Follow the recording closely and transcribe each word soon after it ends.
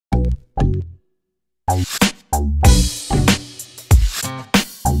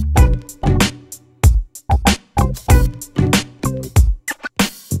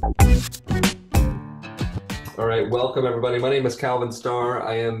welcome everybody. My name is Calvin Starre.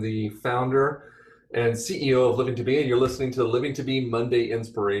 I am the founder and CEO of Living to Be, and you're listening to the Living to Be Monday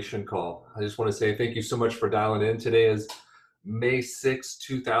Inspiration Call. I just want to say thank you so much for dialing in. Today is May 6,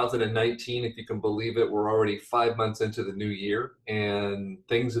 2019. If you can believe it, we're already 5 months into the new year, and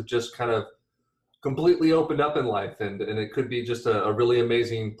things have just kind of completely opened up in life, and it could be just a really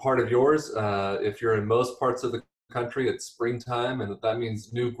amazing part of yours. If you're in most parts of the country, it's springtime, and that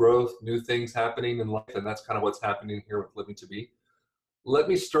means new growth, new things happening in life, and that's kind of what's happening here with Living to Be. Let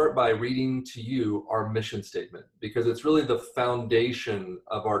me start by reading to you our mission statement, because it's really the foundation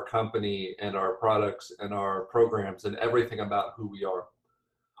of our company and our products and our programs and everything about who we are.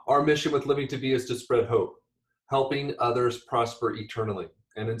 Our mission with Living to Be is to spread hope, helping others prosper eternally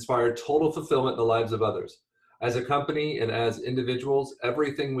and inspire total fulfillment in the lives of others. As a company and as individuals,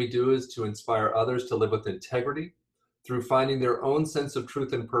 everything we do is to inspire others to live with integrity through finding their own sense of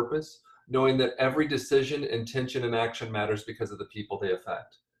truth and purpose, knowing that every decision, intention, and action matters because of the people they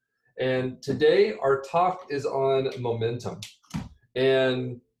affect. And today our talk is on momentum.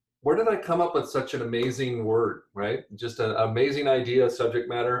 And where did I come up with such an amazing word, right? Just an amazing idea, subject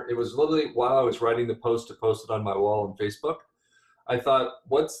matter. It was literally while I was writing the post to post it on my wall on Facebook. I thought,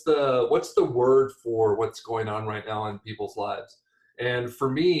 what's the word for what's going on right now in people's lives? And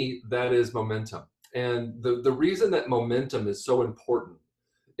for me, that is momentum. And the reason that momentum is so important,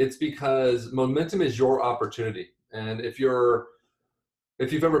 it's because momentum is your opportunity. And if you've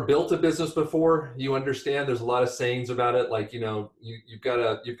ever built a business before, you understand there's a lot of sayings about it, like, you've got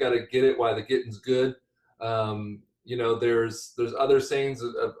to get it while the getting's good. There's other sayings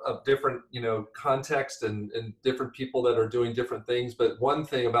of different, context and different people that are doing different things. But one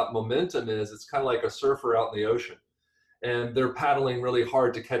thing about momentum is it's kind of like a surfer out in the ocean, and they're paddling really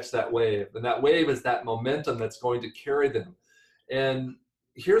hard to catch that wave. And that wave is that momentum that's going to carry them. And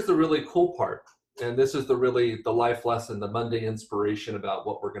here's the really cool part. And this is the life lesson, the Monday inspiration about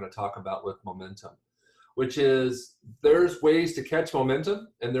what we're going to talk about with momentum, which is there's ways to catch momentum,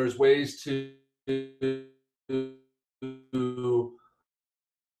 and there's ways to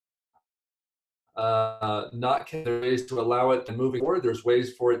not catch. There's ways to allow it to move forward. There's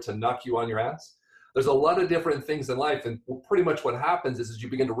ways for it to knock you on your ass. There's a lot of different things in life, and pretty much what happens is you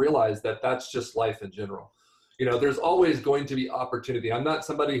begin to realize that that's just life in general. There's always going to be opportunity. I'm not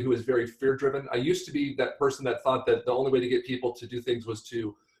somebody who is very fear-driven. I used to be that person that thought that the only way to get people to do things was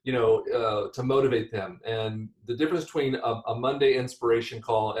to motivate them. And the difference between a Monday inspiration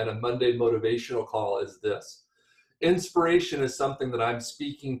call and a Monday motivational call is this. Inspiration is something that I'm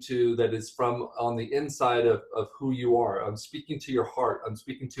speaking to that is from on the inside of who you are. I'm speaking to your heart. I'm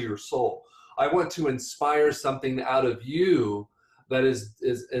speaking to your soul. I want to inspire something out of you that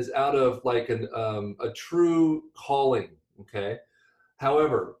is out of like a true calling, okay?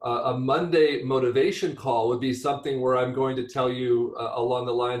 However, a Monday motivation call would be something where I'm going to tell you along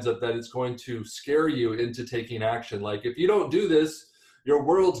the lines of that it's going to scare you into taking action. Like, if you don't do this, your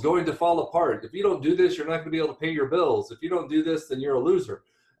world's going to fall apart. If you don't do this, you're not going to be able to pay your bills. If you don't do this, then you're a loser.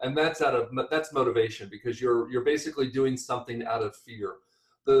 And that's motivation, because you're basically doing something out of fear.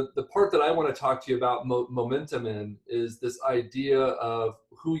 The part that I want to talk to you about momentum in is this idea of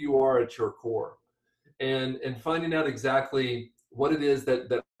who you are at your core, and finding out exactly what it is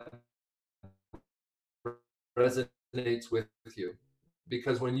that resonates with you.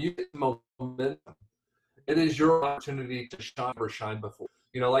 Because when you get momentum, it is your opportunity to shine or shine before.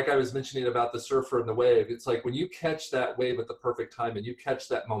 Like I was mentioning about the surfer and the wave, it's like when you catch that wave at the perfect time and you catch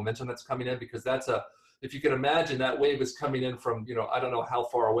that momentum that's coming in, because if you can imagine, that wave is coming in from, I don't know how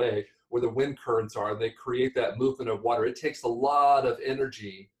far away, where the wind currents are, they create that movement of water. It takes a lot of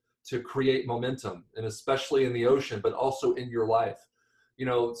energy to create momentum, and especially in the ocean, but also in your life.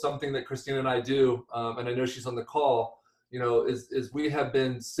 Something that Christina and I do, and I know she's on the call, is we have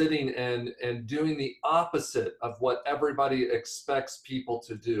been sitting and doing the opposite of what everybody expects people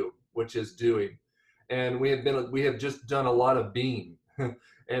to do, which is doing. And we have just done a lot of being.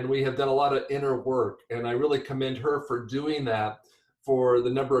 And we have done a lot of inner work, and I really commend her for doing that for the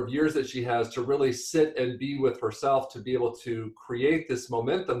number of years that she has, to really sit and be with herself, to be able to create this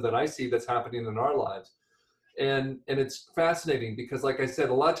momentum that I see that's happening in our lives. And it's fascinating because, like I said,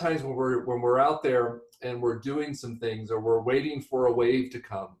 a lot of times when we're out there and we're doing some things, or we're waiting for a wave to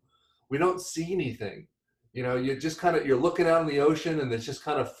come, we don't see anything. You just you're looking out in the ocean, and it's just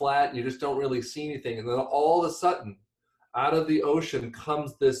kind of flat, and you just don't really see anything. And then all of a sudden, out of the ocean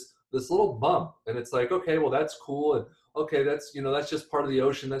comes this little bump, and it's like, okay, well, that's cool, and okay, that's just part of the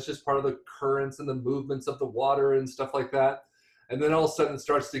ocean, that's just part of the currents and the movements of the water and stuff like that. And then all of a sudden it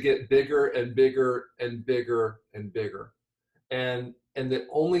starts to get bigger and bigger and bigger and bigger. And the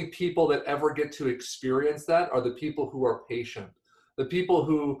only people that ever get to experience that are the people who are patient, the people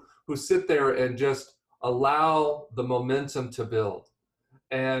who sit there and just allow the momentum to build.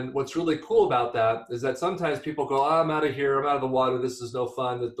 And what's really cool about that is that sometimes people go, oh, I'm out of here, I'm out of the water, this is no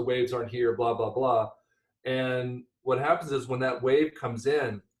fun, that the waves aren't here, blah, blah, blah. And what happens is when that wave comes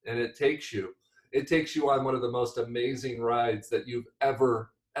in and it takes you on one of the most amazing rides that you've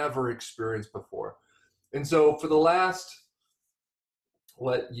ever experienced before. And so for the last,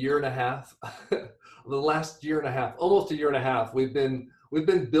 year and a half, the last year and a half, almost a year and a half, we've been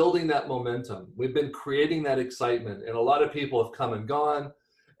building that momentum. We've been creating that excitement, and a lot of people have come and gone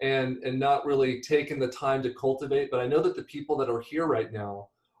and not really taken the time to cultivate. But I know that the people that are here right now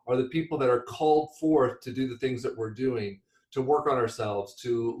are the people that are called forth to do the things that we're doing, to work on ourselves,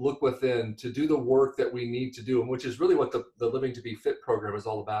 to look within, to do the work that we need to do, and which is really what the Living to Be Fit program is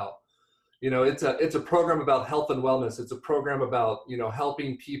all about. It's a program about health and wellness. It's a program about,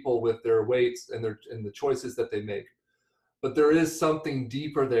 helping people with their weights and the choices that they make. But there is something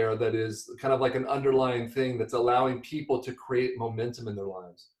deeper there that is kind of like an underlying thing that's allowing people to create momentum in their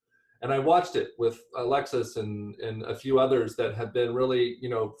lives. And I watched it with Alexis and a few others that have been really,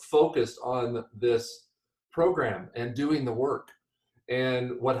 focused on this program and doing the work.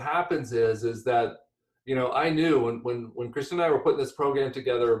 And what happens is that, I knew when Kristen and I were putting this program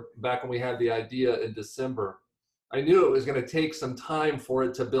together back when we had the idea in December, I knew it was going to take some time for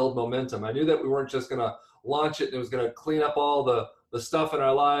it to build momentum. I knew that we weren't just going to launch it and it was going to clean up all the stuff in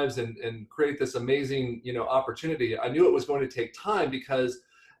our lives and create this amazing, opportunity. I knew it was going to take time because,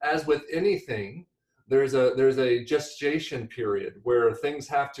 as with anything, there's a gestation period where things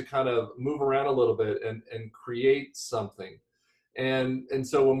have to kind of move around a little bit and create something. And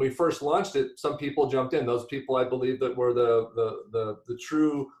so when we first launched it, some people jumped in. Those people, I believe, that were the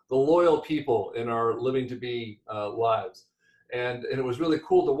loyal people in our Living to Be lives. And it was really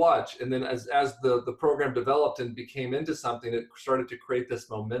cool to watch. And then as the program developed and became into something, it started to create this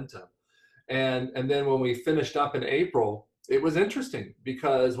momentum. And then when we finished up in April, it was interesting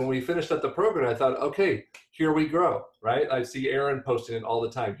because when we finished up the program, I thought, okay, here we grow, right? I see Aaron posting it all the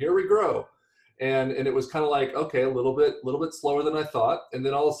time. Here we grow. And it was kind of like, okay, a little bit slower than I thought. And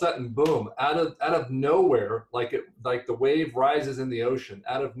then all of a sudden, boom, out of nowhere, like the wave rises in the ocean,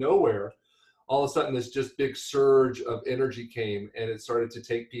 out of nowhere, all of a sudden this just big surge of energy came and it started to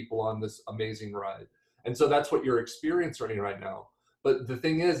take people on this amazing ride. And so that's what you're experiencing right now. But the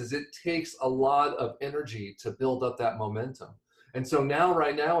thing is it takes a lot of energy to build up that momentum. And so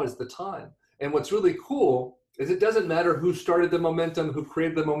right now is the time. And what's really cool is it doesn't matter who started the momentum, who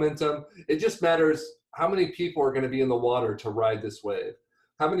created the momentum. It just matters how many people are going to be in the water to ride this wave.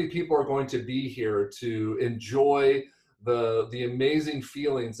 How many people are going to be here to enjoy the amazing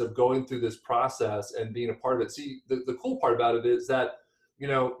feelings of going through this process and being a part of it. See, the cool part about it is that,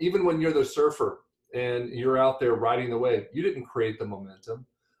 even when you're the surfer and you're out there riding the wave, you didn't create the momentum,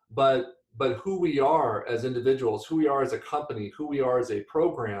 but who we are as individuals, who we are as a company, who we are as a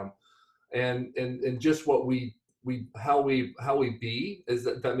program, and just what how we be, is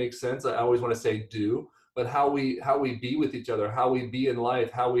that makes sense. I always want to say do, but how we be with each other, how we be in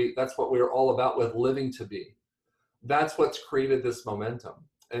life, that's what we're all about with Living to Be. That's what's created this momentum.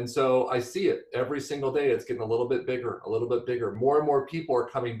 And so I see it every single day. It's getting a little bit bigger, a little bit bigger. More and more people are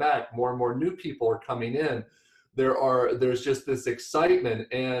coming back. More and more new people are coming in. There's just this excitement.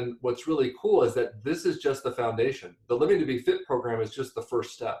 And what's really cool is that this is just the foundation. The Living to Be Fit program is just the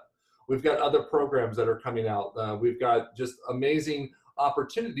first step. We've got other programs that are coming out. We've got just amazing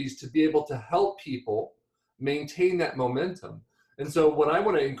opportunities to be able to help people maintain that momentum. And so what I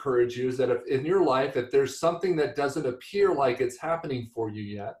want to encourage you is that if in your life, if there's something that doesn't appear like it's happening for you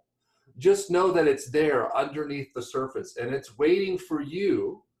yet, just know that it's there underneath the surface and it's waiting for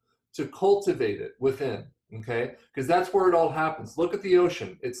you to cultivate it within, okay? Because that's where it all happens. Look at the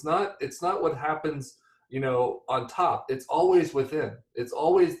ocean. It's not what happens, on top. It's always within. It's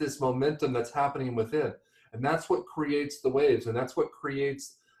always this momentum that's happening within. And that's what creates the waves. And that's what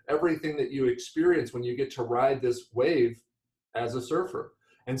creates everything that you experience when you get to ride this wave as a surfer.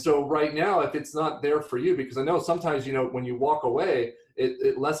 And so right now, if it's not there for you, because I know sometimes, when you walk away,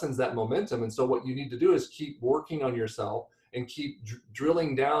 it lessens that momentum. And so what you need to do is keep working on yourself and keep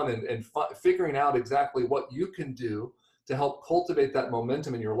drilling down and figuring out exactly what you can do to help cultivate that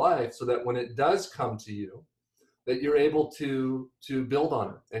momentum in your life so that when it does come to you, that you're able to build on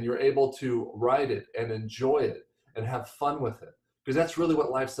it and you're able to ride it and enjoy it and have fun with it. Because that's really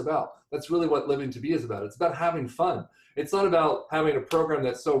what life's about. That's really what Living to Be is about. It's about having fun. It's not about having a program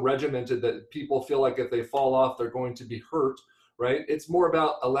that's so regimented that people feel like if they fall off, they're going to be hurt, right? It's more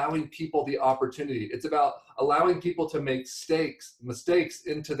about allowing people the opportunity. It's about allowing people to make mistakes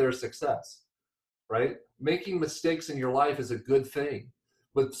into their success, right? Making mistakes in your life is a good thing.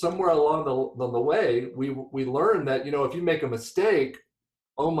 But somewhere along the way, we learn that, you know, if you make a mistake,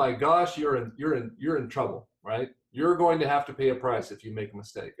 oh my gosh, you're in trouble, right? You're going to have to pay a price if you make a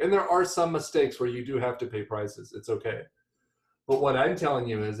mistake. And there are some mistakes where you do have to pay prices. It's okay. But what I'm telling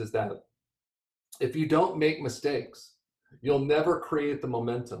you is that if you don't make mistakes, you'll never create the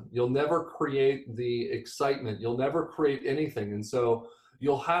momentum. You'll never create the excitement. You'll never create anything. And so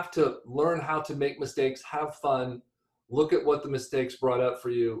you'll have to learn how to make mistakes, have fun, look at what the mistakes brought up for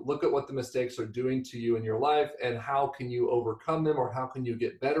you, look at what the mistakes are doing to you in your life, and how can you overcome them, or how can you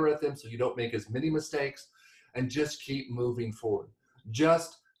get better at them so you don't make as many mistakes, and just keep moving forward.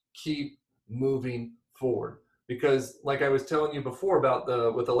 Just keep moving forward. Because like I was telling you before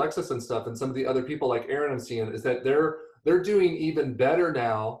about with Alexis and stuff, and some of the other people like Aaron I'm seeing, is that they're doing even better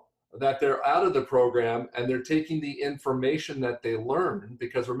now that they're out of the program, and they're taking the information that they learn,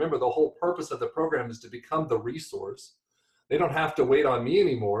 because remember, the whole purpose of the program is to become the resource. They don't have to wait on me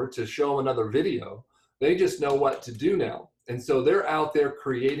anymore to show another video. They just know what to do now. And so they're out there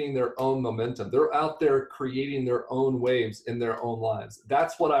creating their own momentum. They're out there creating their own waves in their own lives.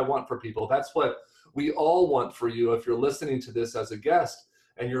 That's what I want for people. That's what we all want for you. If you're listening to this as a guest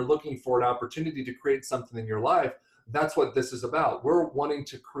and you're looking for an opportunity to create something in your life, that's what this is about. We're wanting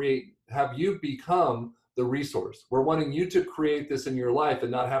to have you become the resource. We're wanting you to create this in your life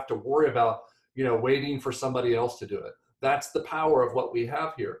and not have to worry about, you know, waiting for somebody else to do it. That's the power of what we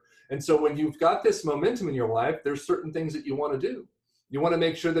have here. And so when you've got this momentum in your life, there's certain things that you want to do. You want to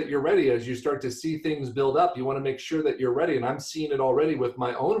make sure that you're ready as you start to see things build up. You want to make sure that you're ready. And I'm seeing it already with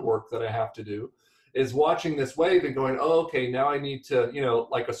my own work that I have to do, is watching this wave and going, oh, okay, now I need to, you know,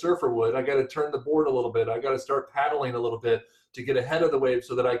 like a surfer would, I got to turn the board a little bit. I got to start paddling a little bit to get ahead of the wave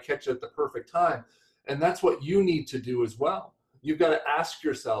so that I catch it at the perfect time. And that's what you need to do as well. You've got to ask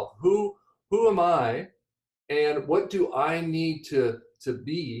yourself, who am I, and what do I need to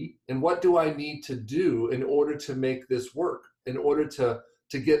be, and what do I need to do in order to make this work, in order to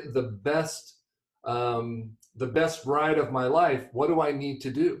get the best ride of my life? What do I need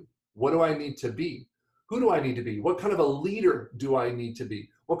to do? What do I need to be? Who do I need to be? What kind of a leader do I need to be?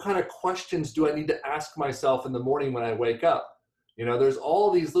 What kind of questions do I need to ask myself in the morning when I wake up? You know, there's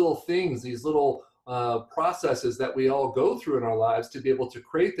all these little things, these little processes that we all go through in our lives to be able to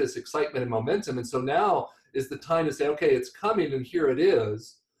create this excitement and momentum. And so now is the time to say, okay, it's coming and here it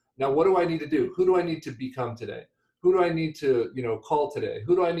is. Now, what do I need to do? Who do I need to become today? Who do I need to, you know, call today?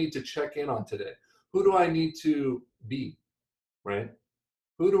 Who do I need to check in on today? Who do I need to be, right?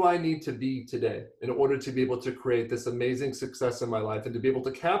 Who do I need to be today in order to be able to create this amazing success in my life and to be able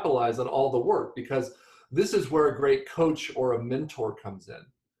to capitalize on all the work? Because this is where a great coach or a mentor comes in,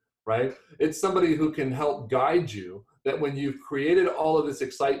 right? It's somebody who can help guide you, that when you've created all of this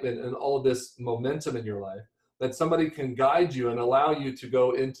excitement and all of this momentum in your life, that somebody can guide you and allow you to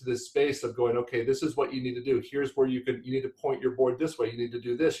go into this space of going, okay, this is what you need to do. Here's where you need to point your board this way. You need to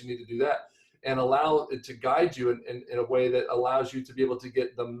do this, you need to do that. And allow it to guide you in a way that allows you to be able to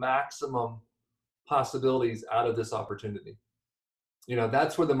get the maximum possibilities out of this opportunity. You know,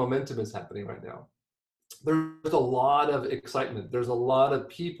 that's where the momentum is happening right now. There's a lot of excitement. There's a lot of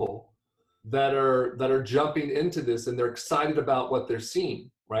people that are jumping into this, and they're excited about what they're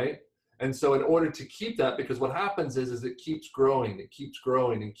seeing, right? And so in order to keep that, because what happens is it keeps growing, it keeps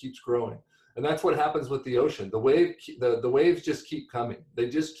growing and keeps growing. And that's what happens with the ocean. The waves just keep coming. They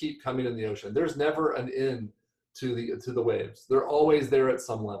just keep coming in the ocean. There's never an end to the waves. They're always there at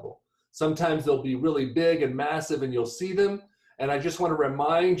some level. Sometimes they'll be really big and massive and you'll see them. And I just want to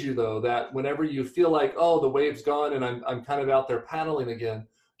remind you though, that whenever you feel like, oh, the wave's gone and I'm kind of out there paddling again,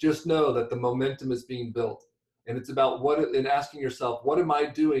 just know that the momentum is being built. And it's about and asking yourself, what am I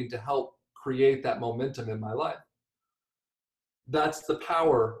doing to help create that momentum in my life? That's the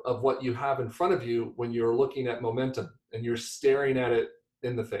power of what you have in front of you when you're looking at momentum and you're staring at it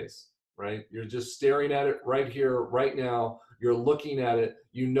in the face, right? You're just staring at it right here, right now. You're looking at it.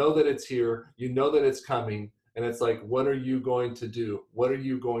 You know that it's here. You know that it's coming. And it's like, what are you going to do? What are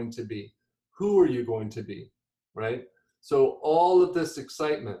you going to be? Who are you going to be, right? So all of this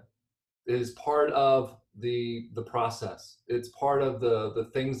excitement is part of the process. It's part of the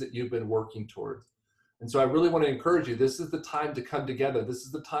things that you've been working towards. And so I really want to encourage you, this is the time to come together. This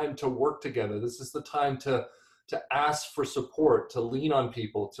is the time to work together. This is the time to ask for support, to lean on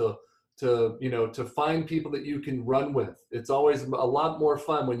people, to find people that you can run with. It's always a lot more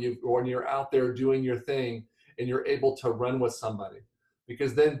fun when you're out there doing your thing and you're able to run with somebody.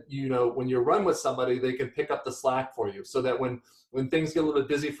 because then, when you run with somebody, they can pick up the slack for you, so that when things get a little bit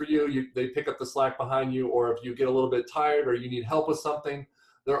busy for you, they pick up the slack behind you, or if you get a little bit tired or you need help with something,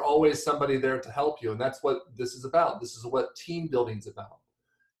 there's always somebody there to help you. And that's what this is about. This is what team building is about.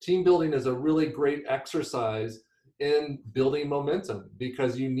 Team building is a really great exercise in building momentum,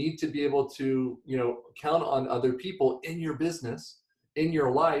 because you need to be able to, count on other people in your business, in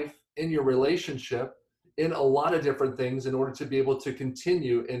your life, in your relationship, in a lot of different things, in order to be able to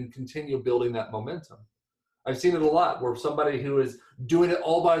continue building that momentum. I've seen it a lot, where somebody who is doing it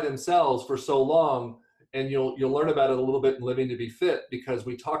all by themselves for so long, and you'll learn about it a little bit in Living to Be Fit, because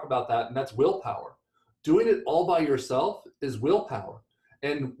we talk about that, and that's willpower. Doing it all by yourself is willpower.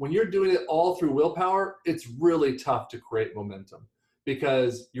 And when you're doing it all through willpower, it's really tough to create momentum,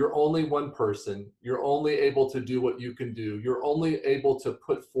 because you're only one person. You're only able to do what you can do. You're only able to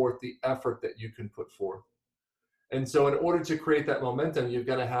put forth the effort that you can put forth. And so in order to create that momentum, you've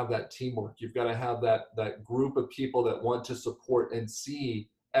got to have that teamwork. You've got to have that group of people that want to support and see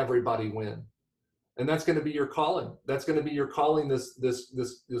everybody win. And that's going to be your calling. That's going to be your calling this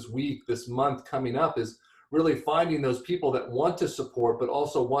week, this month coming up, is really finding those people that want to support, but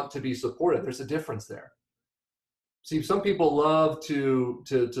also want to be supported. There's a difference there. See, some people love to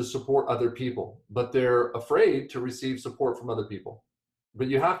support other people, but they're afraid to receive support from other people. But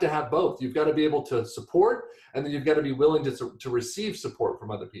you have to have both. You've got to be able to support, and then you've got to be willing to receive support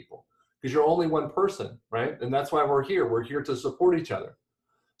from other people, because you're only one person, right? And that's why we're here. We're here to support each other.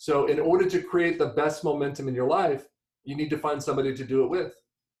 So in order to create the best momentum in your life, you need to find somebody to do it with,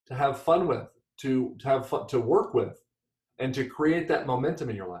 to have fun with, to have fun, to work with, and to create that momentum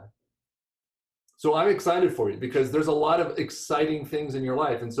in your life. So I'm excited for you, because there's a lot of exciting things in your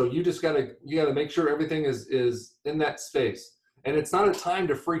life. And so you just gotta make sure everything is in that space. And it's not a time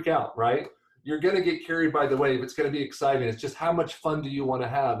to freak out, right? You're gonna get carried by the wave. It's gonna be exciting. It's just, how much fun do you wanna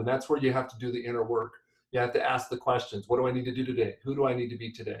have? And that's where you have to do the inner work. You have to ask the questions. What do I need to do today? Who do I need to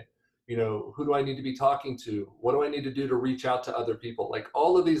be today? Who do I need to be talking to? What do I need to do to reach out to other people? Like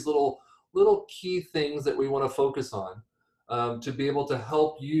all of these little key things that we want to focus on, to be able to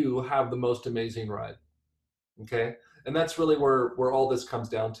help you have the most amazing ride. Okay? And that's really where all this comes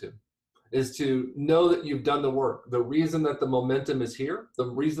down to, is to know that you've done the work. The reason that the momentum is here, the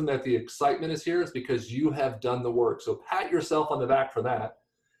reason that the excitement is here, is because you have done the work. So pat yourself on the back for that.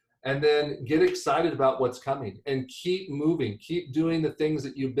 And then get excited about what's coming, and keep moving, keep doing the things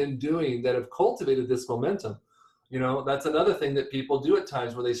that you've been doing that have cultivated this momentum. That's another thing that people do at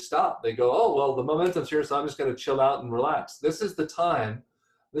times, where they stop. They go, oh, well, the momentum's here, so I'm just going to chill out and relax. This is the time.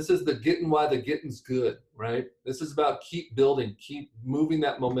 This is the getting why the getting's good, right? This is about keep building, keep moving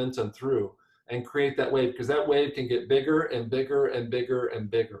that momentum through, and create that wave, because that wave can get bigger and bigger and bigger and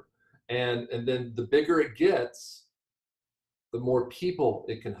bigger. And then the bigger it gets, the more people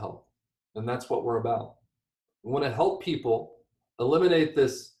it can help. And that's what we're about. We want to help people eliminate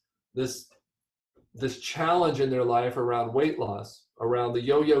this challenge in their life around weight loss, around the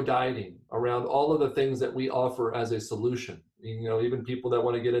yo-yo dieting, around all of the things that we offer as a solution. Even people that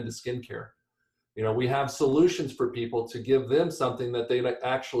want to get into skincare. We have solutions for people to give them something that they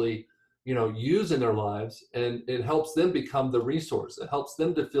actually, use in their lives, and it helps them become the resource. It helps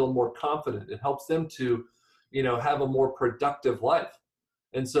them to feel more confident. It helps them to have a more productive life.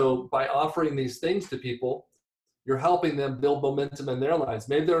 And so by offering these things to people, you're helping them build momentum in their lives.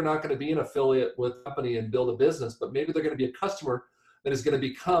 Maybe they're not going to be an affiliate with a company and build a business, but maybe they're going to be a customer that is going to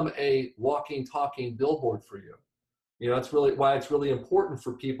become a walking, talking billboard for you. That's really why it's really important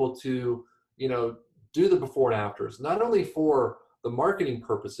for people to, do the before and afters, not only for the marketing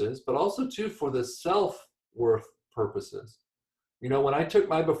purposes, but also too for the self-worth purposes. When I took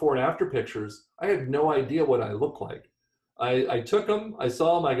my before and after pictures, I had no idea what I looked like. I took them, I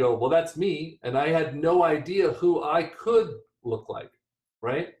saw them, I go, well, that's me. And I had no idea who I could look like,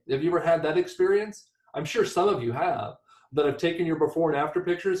 right? Have you ever had that experience? I'm sure some of you have, that have taken your before and after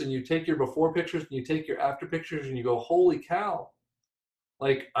pictures, and you take your before pictures and you take your after pictures, and you go, holy cow.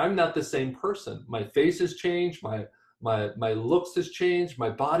 Like, I'm not the same person. My face has changed. My looks has changed. My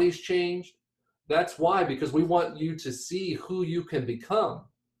body's changed. That's why, because we want you to see who you can become.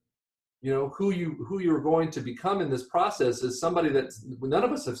 Who you're going to become in this process is somebody that none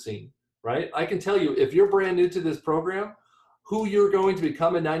of us have seen, right? I can tell you, if you're brand new to this program, who you're going to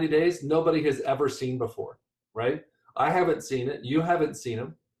become in 90 days, nobody has ever seen before, right? I haven't seen it. You haven't seen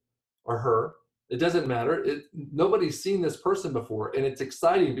him or her. It doesn't matter. Nobody's seen this person before, and it's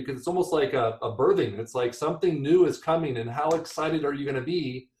exciting, because it's almost like a birthing. It's like something new is coming, and how excited are you going to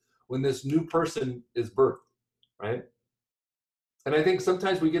be when this new person is birthed, right? And I think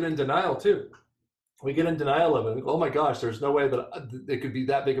sometimes we get in denial too. We get in denial of it. We go, oh my gosh, there's no way that it could be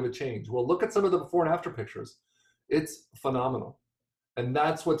that big of a change. Well, look at some of the before and after pictures. It's phenomenal. And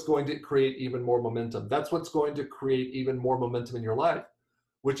that's what's going to create even more momentum. That's what's going to create even more momentum in your life,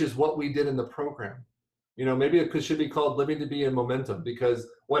 which is what we did in the program. Maybe it should be called Living to Be in Momentum, because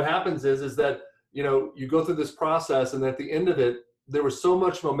what happens is that, you go through this process, and at the end of it, there was so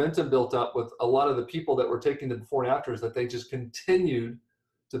much momentum built up with a lot of the people that were taking the before and afters that they just continued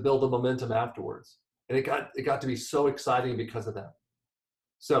to build the momentum afterwards. And it got to be so exciting because of that.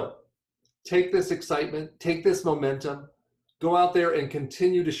 So take this excitement, take this momentum, go out there and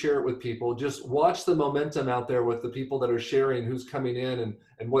continue to share it with people. Just watch the momentum out there with the people that are sharing, who's coming in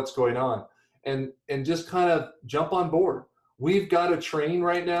and what's going on. And just kind of jump on board. We've got a train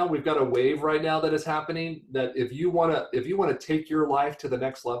right now. We've got a wave right now that is happening, that if you want to take your life to the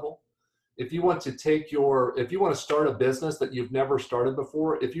next level, if you want to start a business that you've never started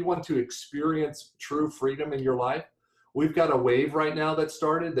before, if you want to experience true freedom in your life, we've got a wave right now that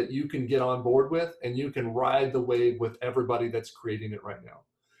started that you can get on board with, and you can ride the wave with everybody that's creating it right now.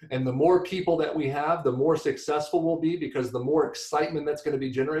 And the more people that we have, the more successful we'll be, because the more excitement that's going to be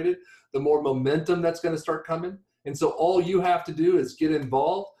generated, the more momentum that's going to start coming. And so all you have to do is get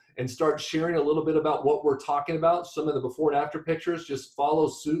involved and start sharing a little bit about what we're talking about. Some of the before and after pictures, just follow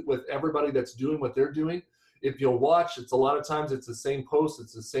suit with everybody that's doing what they're doing. If you'll watch, it's a lot of times it's the same posts,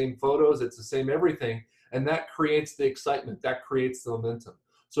 it's the same photos, it's the same everything. And that creates the excitement, that creates the momentum.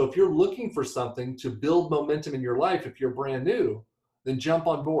 So if you're looking for something to build momentum in your life, if you're brand new, then jump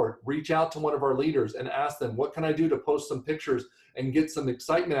on board, reach out to one of our leaders and ask them, what can I do to post some pictures and get some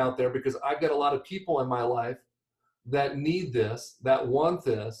excitement out there? Because I've got a lot of people in my life that need this, that want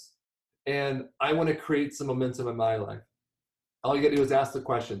this, and I want to create some momentum in my life. All you got to do is ask the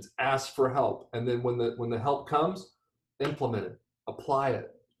questions, ask for help. And then when the help comes, implement it, apply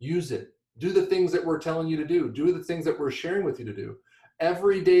it, use it, do the things that we're telling you to do the things that we're sharing with you to do.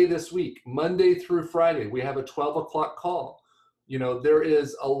 Every day this week, Monday through Friday, we have a 12 o'clock call. There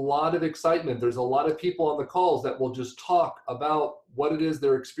is a lot of excitement. There's a lot of people on the calls that will just talk about what it is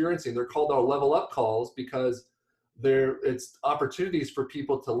they're experiencing. They're called our level up calls because it's opportunities for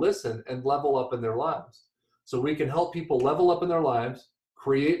people to listen and level up in their lives. So we can help people level up in their lives,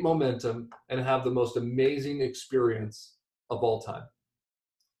 create momentum, and have the most amazing experience of all time.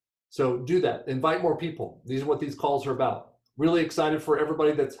 So do that. Invite more people. These are what these calls are about. Really excited for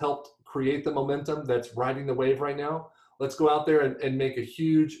everybody that's helped create the momentum, that's riding the wave right now. Let's go out there and make a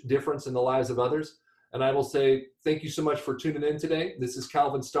huge difference in the lives of others. And I will say thank you so much for tuning in today. This is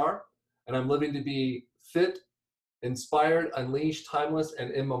Calvenn Starre, and I'm living to be fit, inspired, unleashed, timeless,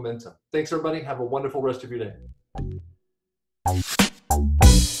 and in momentum. Thanks, everybody. Have a wonderful rest of your day.